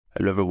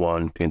Hello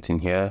everyone, Clinton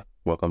here.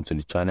 Welcome to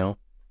the channel.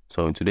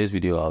 So in today's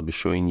video, I'll be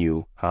showing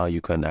you how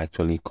you can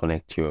actually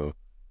connect your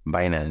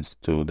Binance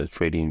to the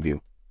TradingView.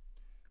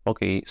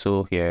 Okay,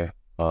 so here,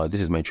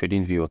 this is my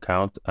TradingView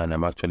account and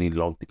I'm actually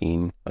logged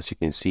in, as you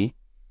can see.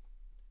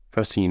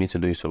 First thing you need to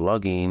do is to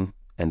log in,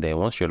 and then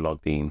once you're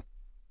logged in,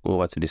 go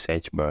over to the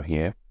search bar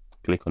here,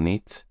 click on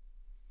it,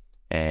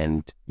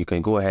 and you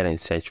can go ahead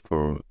and search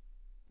for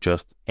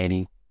just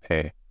any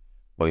pair,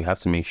 but you have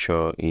to make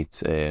sure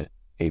it's a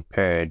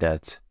pair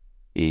that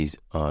is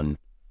on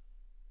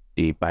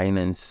the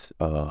Binance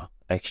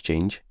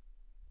exchange.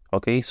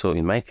 Okay, so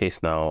in my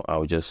case now,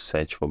 I'll just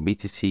search for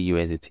BTC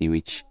USDT,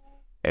 which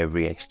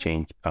every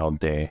exchange out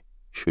there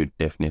should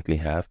definitely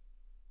have.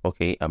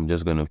 Okay, I'm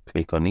just going to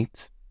click on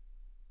it,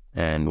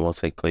 and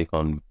once I click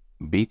on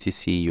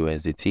BTC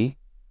USDT,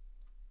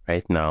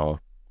 right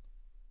now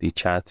the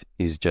chat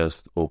is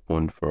just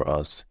open for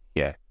us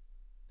here.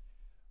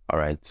 All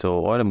right, so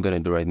what I'm going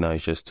to do right now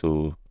is just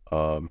to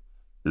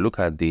look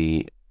at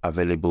the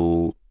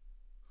available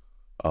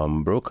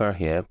broker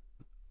here.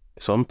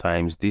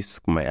 Sometimes this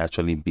might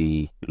actually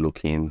be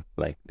looking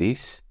like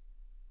this.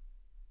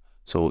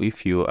 So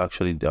if you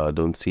actually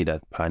don't see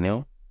that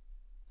panel,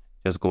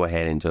 just go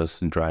ahead and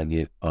just drag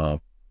it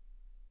up.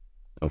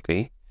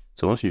 Okay,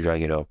 so once you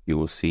drag it up, you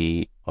will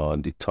see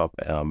the top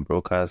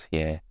brokers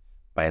here.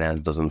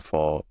 Binance doesn't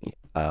fall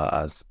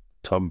as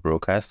top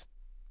brokers.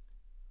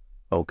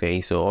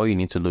 Okay, so all you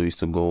need to do is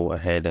to go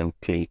ahead and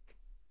click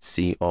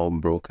see all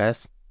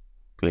brokers.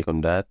 Click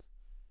on that,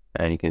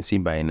 and you can see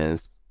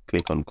Binance.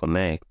 Click on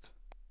connect.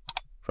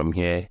 From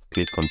here,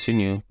 click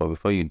continue, but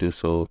before you do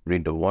so,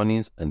 read the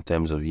warnings and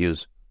terms of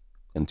use.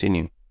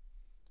 Continue.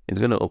 It's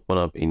going to open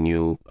up a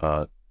new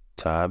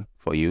tab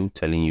for you,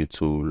 telling you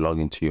to log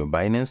into your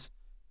Binance.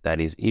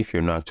 That is, if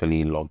you're not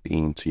actually logged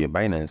into your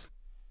Binance,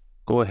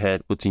 go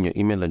ahead, put in your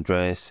email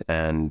address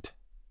and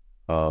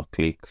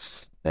click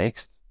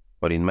next.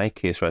 But in my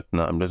case right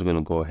now, I'm just going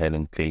to go ahead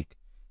and click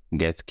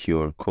get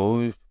QR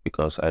code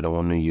because I don't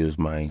want to use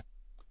my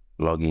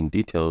login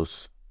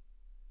details.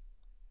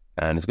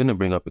 And it's going to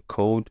bring up a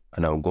code,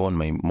 and I'll go on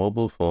my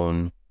mobile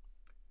phone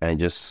and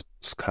just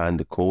scan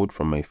the code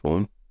from my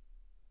phone,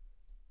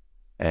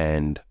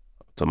 and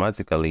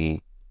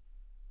automatically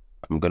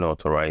I'm going to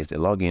authorize the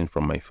login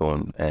from my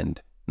phone,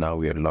 and now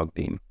we are logged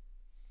in.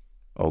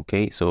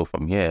 Okay, so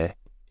from here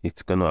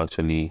it's going to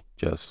actually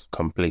just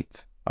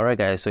complete. All right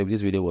guys, so if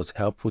this video was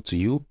helpful to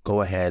you,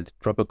 go ahead,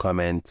 drop a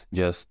comment,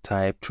 just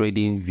type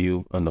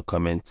TradingView on the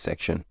comment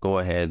section. Go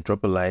ahead,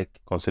 drop a like,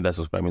 consider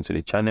subscribing to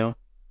the channel.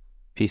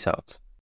 Peace out.